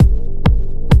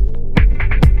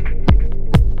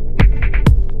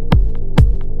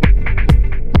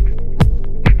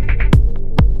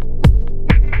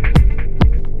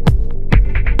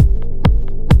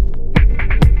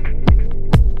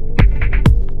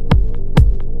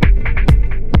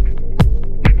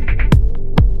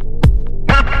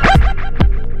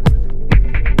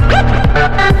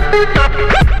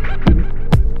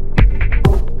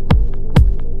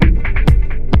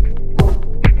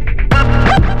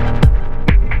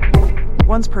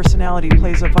one's personality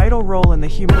plays a vital role in the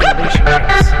human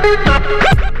relationships.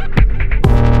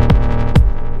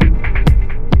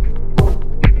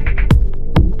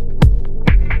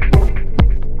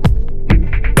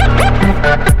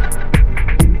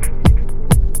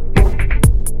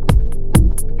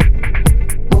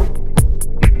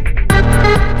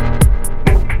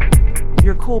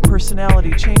 Your cool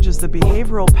personality changes the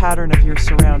behavioral pattern of your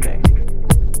surrounding.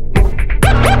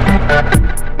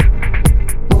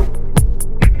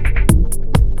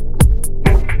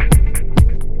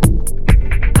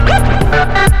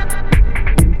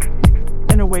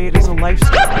 In a way, it is a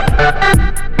lifestyle.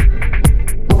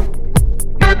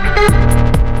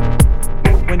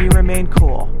 When you remain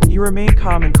cool, you remain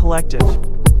calm and collected.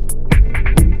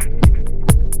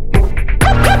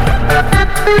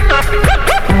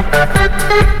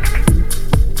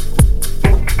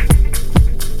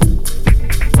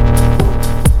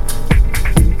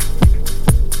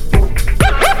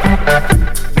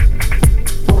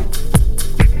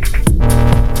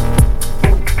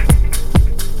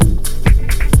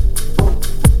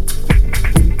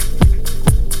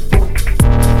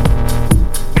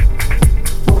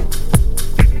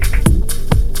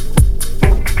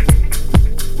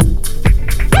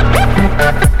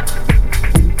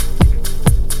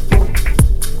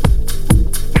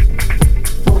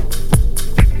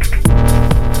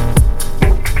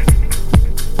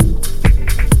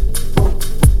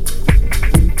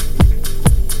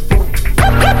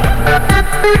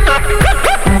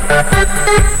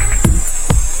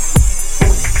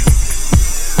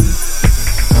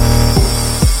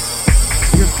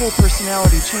 Your cool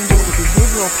personality changes the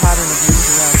behavioral pattern of your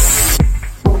surroundings.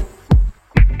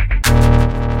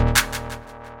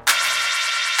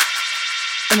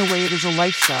 In a way, it is a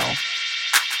lifestyle.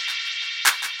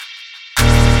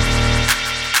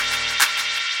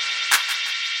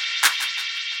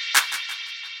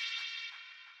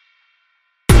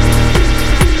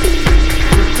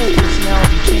 Your cool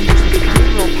personality changes the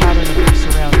behavioral pattern of your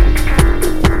surroundings.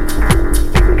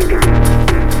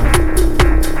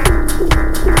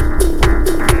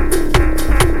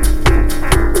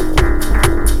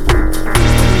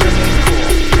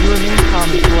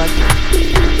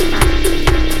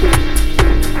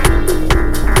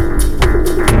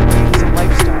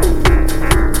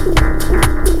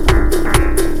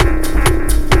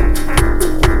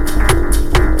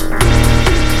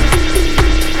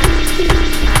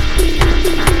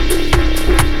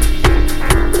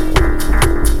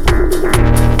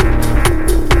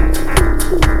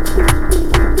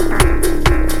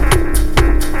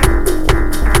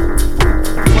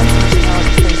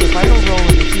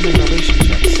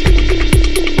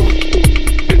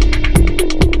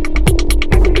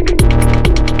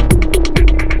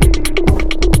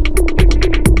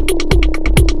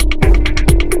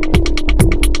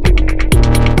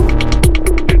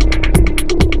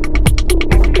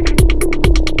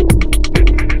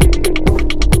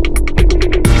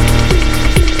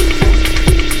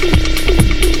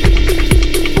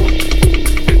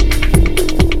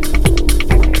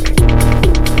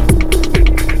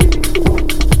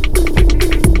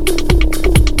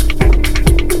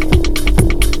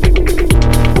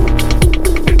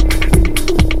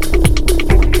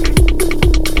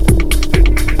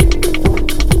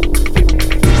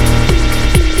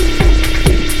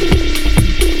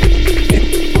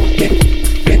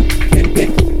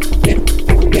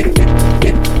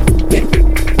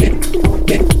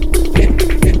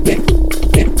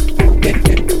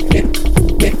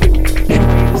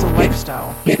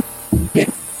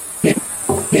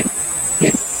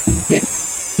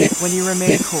 When you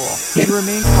remain cool, you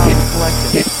remain calm and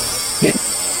collected.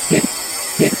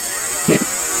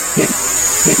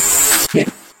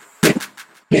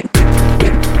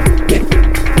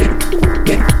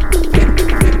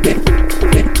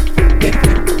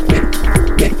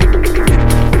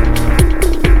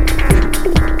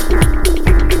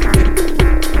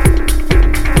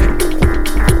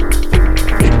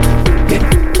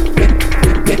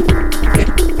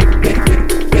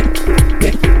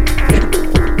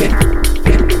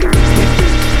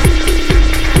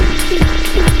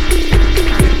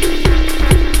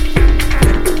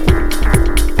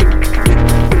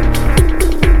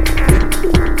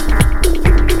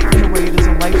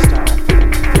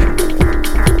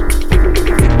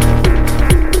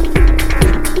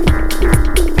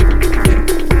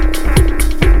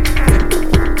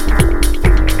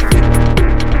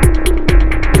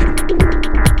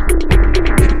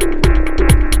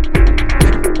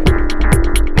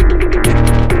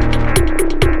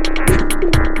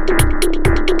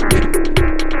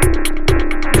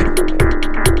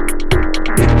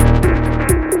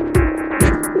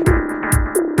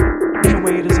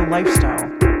 enjoy it as a lifestyle.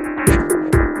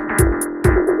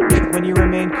 When you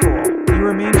remain cool, you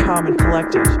remain calm and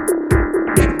collected.